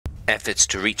Efforts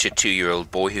to reach a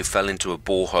 2-year-old boy who fell into a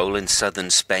borehole in southern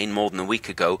Spain more than a week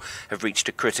ago have reached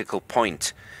a critical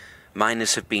point.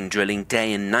 Miners have been drilling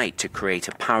day and night to create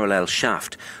a parallel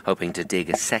shaft, hoping to dig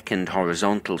a second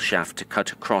horizontal shaft to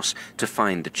cut across to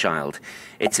find the child.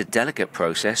 It's a delicate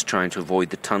process trying to avoid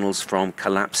the tunnels from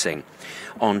collapsing.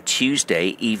 On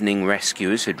Tuesday evening,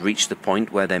 rescuers had reached the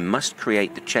point where they must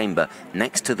create the chamber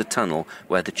next to the tunnel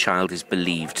where the child is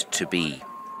believed to be.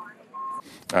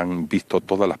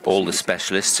 All the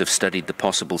specialists have studied the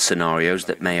possible scenarios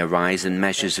that may arise, and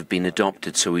measures have been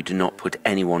adopted so we do not put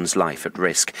anyone's life at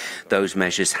risk. Those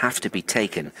measures have to be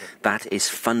taken. That is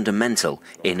fundamental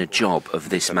in a job of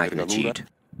this magnitude.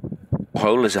 The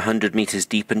hole is 100 meters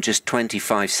deep and just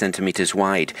 25 centimeters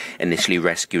wide. Initially,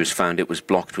 rescuers found it was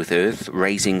blocked with earth,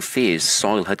 raising fears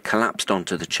soil had collapsed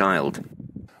onto the child.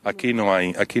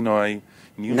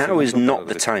 Now is not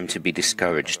the time to be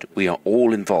discouraged. We are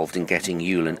all involved in getting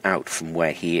Julen out from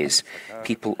where he is.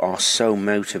 People are so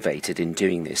motivated in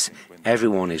doing this.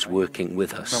 Everyone is working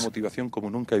with us.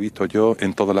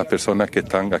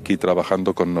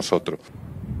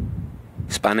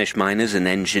 Spanish miners and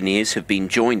engineers have been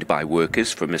joined by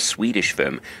workers from a Swedish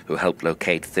firm who helped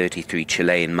locate 33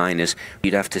 Chilean miners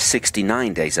who'd after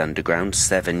 69 days underground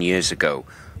 7 years ago.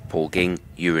 Paul Ging,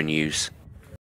 Euronews.